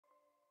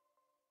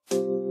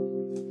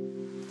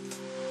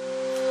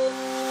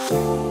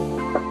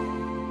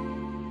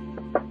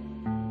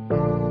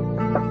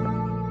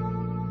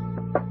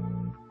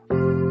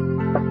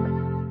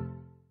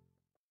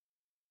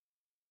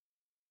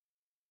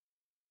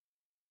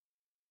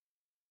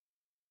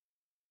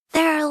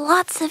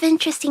lots of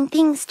interesting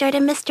things stored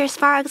in Mr.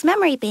 Svarog's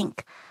memory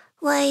bank.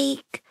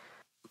 Like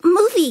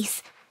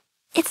movies.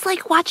 It's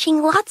like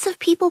watching lots of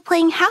people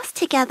playing house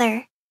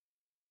together.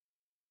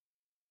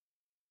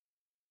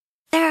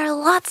 There are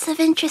lots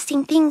of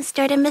interesting things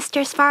stored in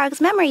Mr.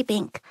 Svarog's memory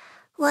bank.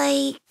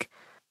 Like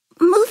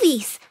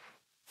movies.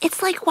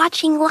 It's like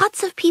watching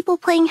lots of people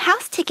playing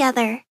house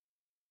together.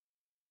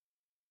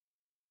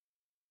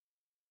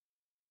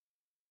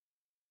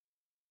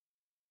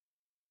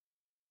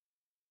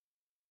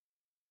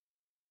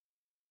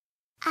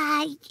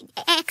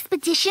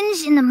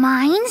 Expeditions in the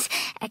mines,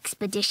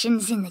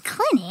 expeditions in the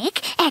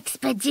clinic,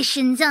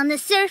 expeditions on the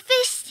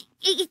surface,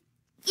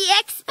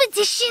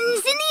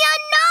 expeditions in the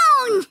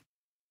unknown!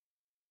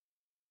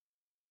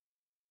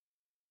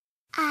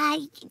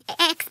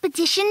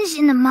 Expeditions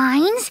in the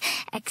mines,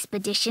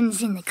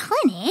 expeditions in the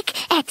clinic,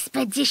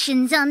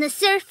 expeditions on the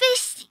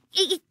surface,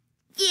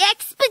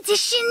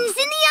 expeditions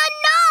in the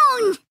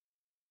unknown!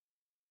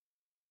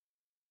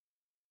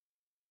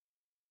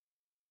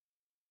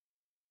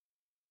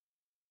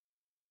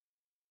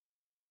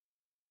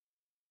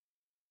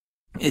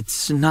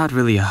 It's not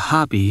really a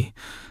hobby,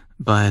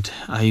 but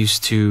I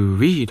used to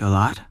read a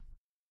lot.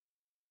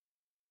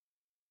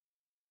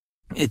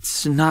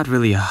 It's not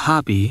really a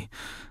hobby,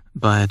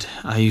 but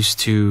I used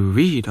to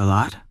read a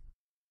lot.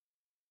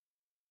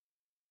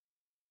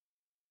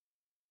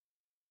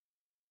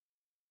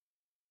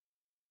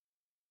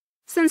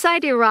 Since I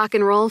do rock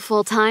and roll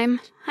full-time,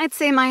 I'd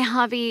say my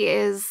hobby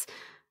is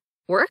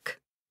work?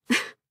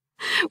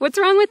 What's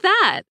wrong with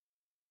that?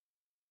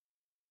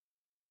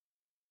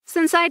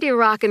 Since I do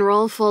rock and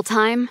roll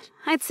full-time,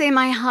 I'd say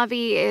my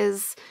hobby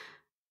is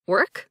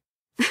work?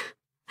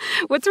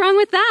 What's wrong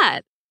with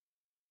that?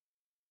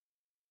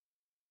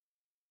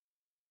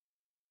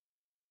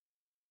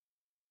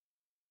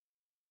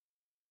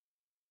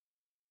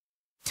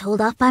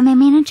 Told off by my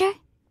manager?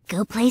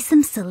 Go play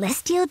some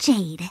Celestial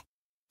Jade.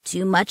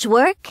 Too much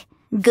work?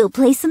 Go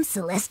play some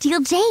Celestial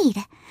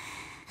Jade.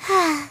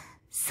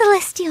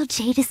 Celestial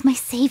Jade is my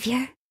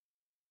savior.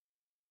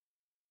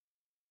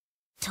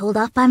 Told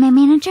off by my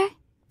manager?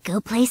 Go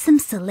play some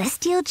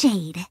Celestial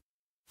Jade.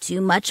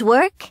 Too much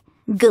work?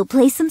 Go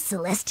play some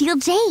Celestial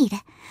Jade.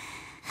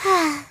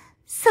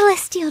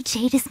 Celestial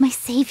Jade is my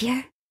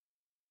savior.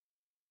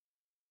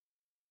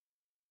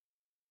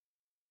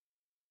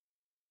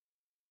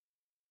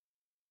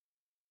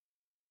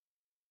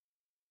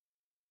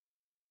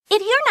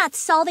 If you're not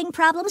solving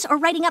problems or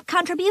writing up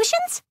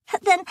contributions,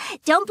 then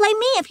don't blame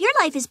me if your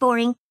life is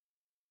boring.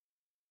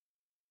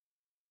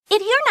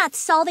 If you're not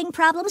solving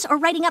problems or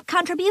writing up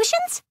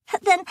contributions,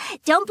 then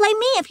don't blame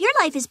me if your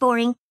life is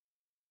boring.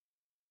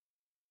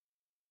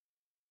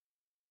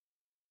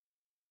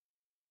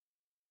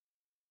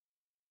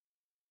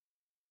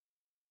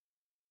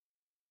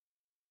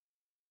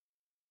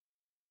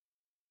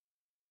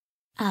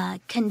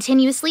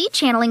 Continuously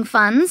channeling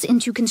funds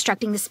into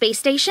constructing the space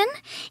station,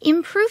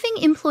 improving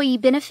employee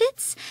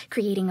benefits,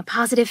 creating a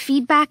positive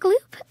feedback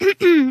loop,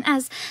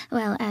 as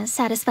well as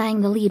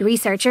satisfying the lead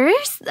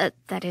researchers,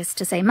 that is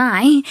to say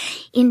my,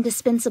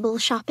 indispensable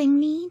shopping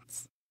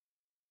needs.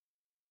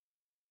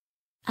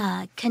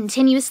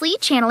 Continuously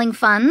channeling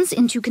funds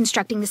into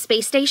constructing the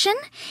space station,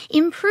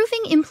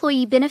 improving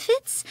employee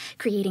benefits,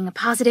 creating a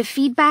positive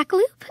feedback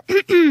loop,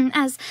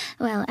 as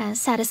well as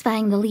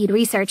satisfying the lead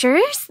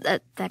researchers,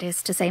 that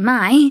is to say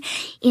my,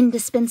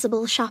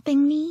 indispensable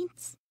shopping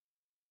needs.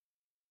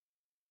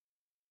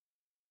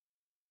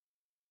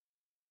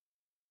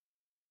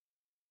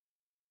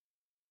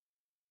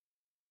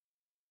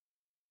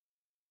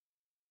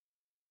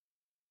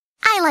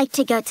 I like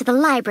to go to the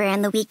library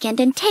on the weekend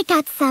and take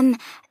out some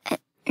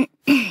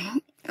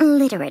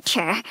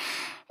literature.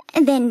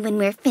 Then when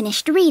we're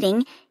finished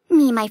reading,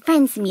 me and my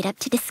friends meet up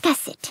to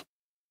discuss it.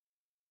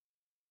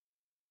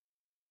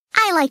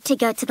 I like to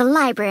go to the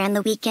library on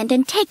the weekend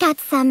and take out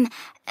some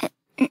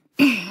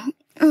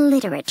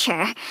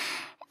literature.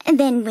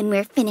 Then when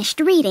we're finished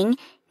reading,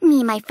 me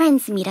and my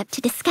friends meet up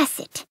to discuss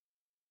it.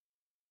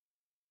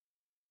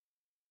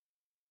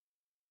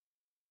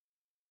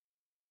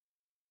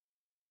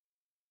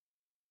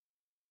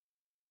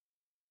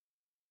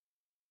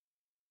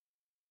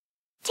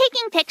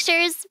 Taking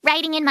pictures,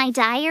 writing in my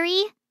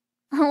diary.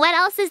 What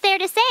else is there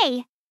to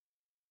say?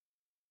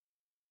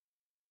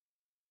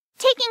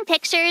 Taking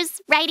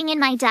pictures, writing in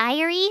my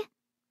diary.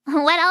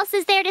 What else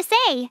is there to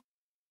say?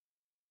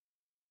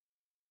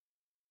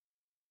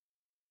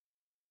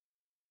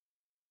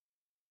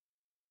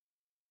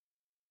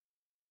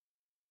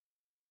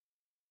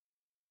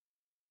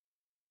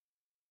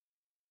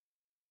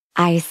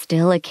 I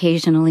still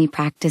occasionally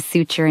practice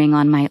suturing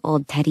on my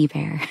old teddy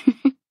bear.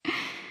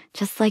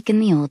 Just like in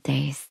the old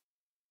days.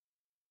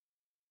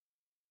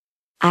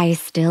 I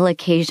still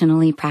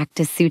occasionally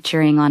practice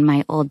suturing on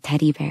my old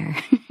teddy bear.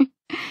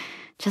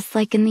 Just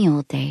like in the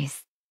old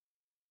days.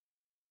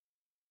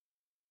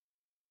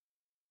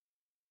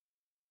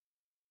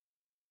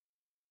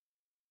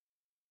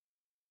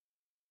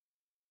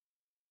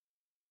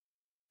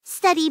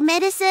 Study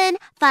medicine,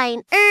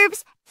 find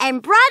herbs,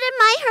 and broaden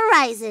my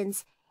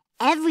horizons.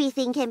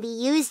 Everything can be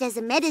used as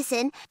a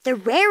medicine. The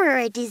rarer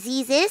a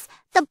disease is,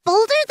 the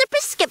bolder the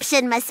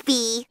prescription must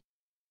be.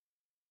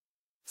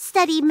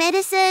 Study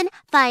medicine,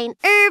 find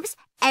herbs,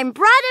 and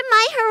broaden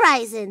my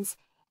horizons.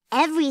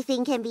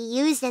 Everything can be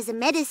used as a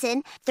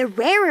medicine. The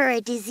rarer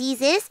a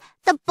disease is,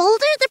 the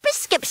bolder the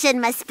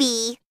prescription must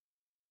be.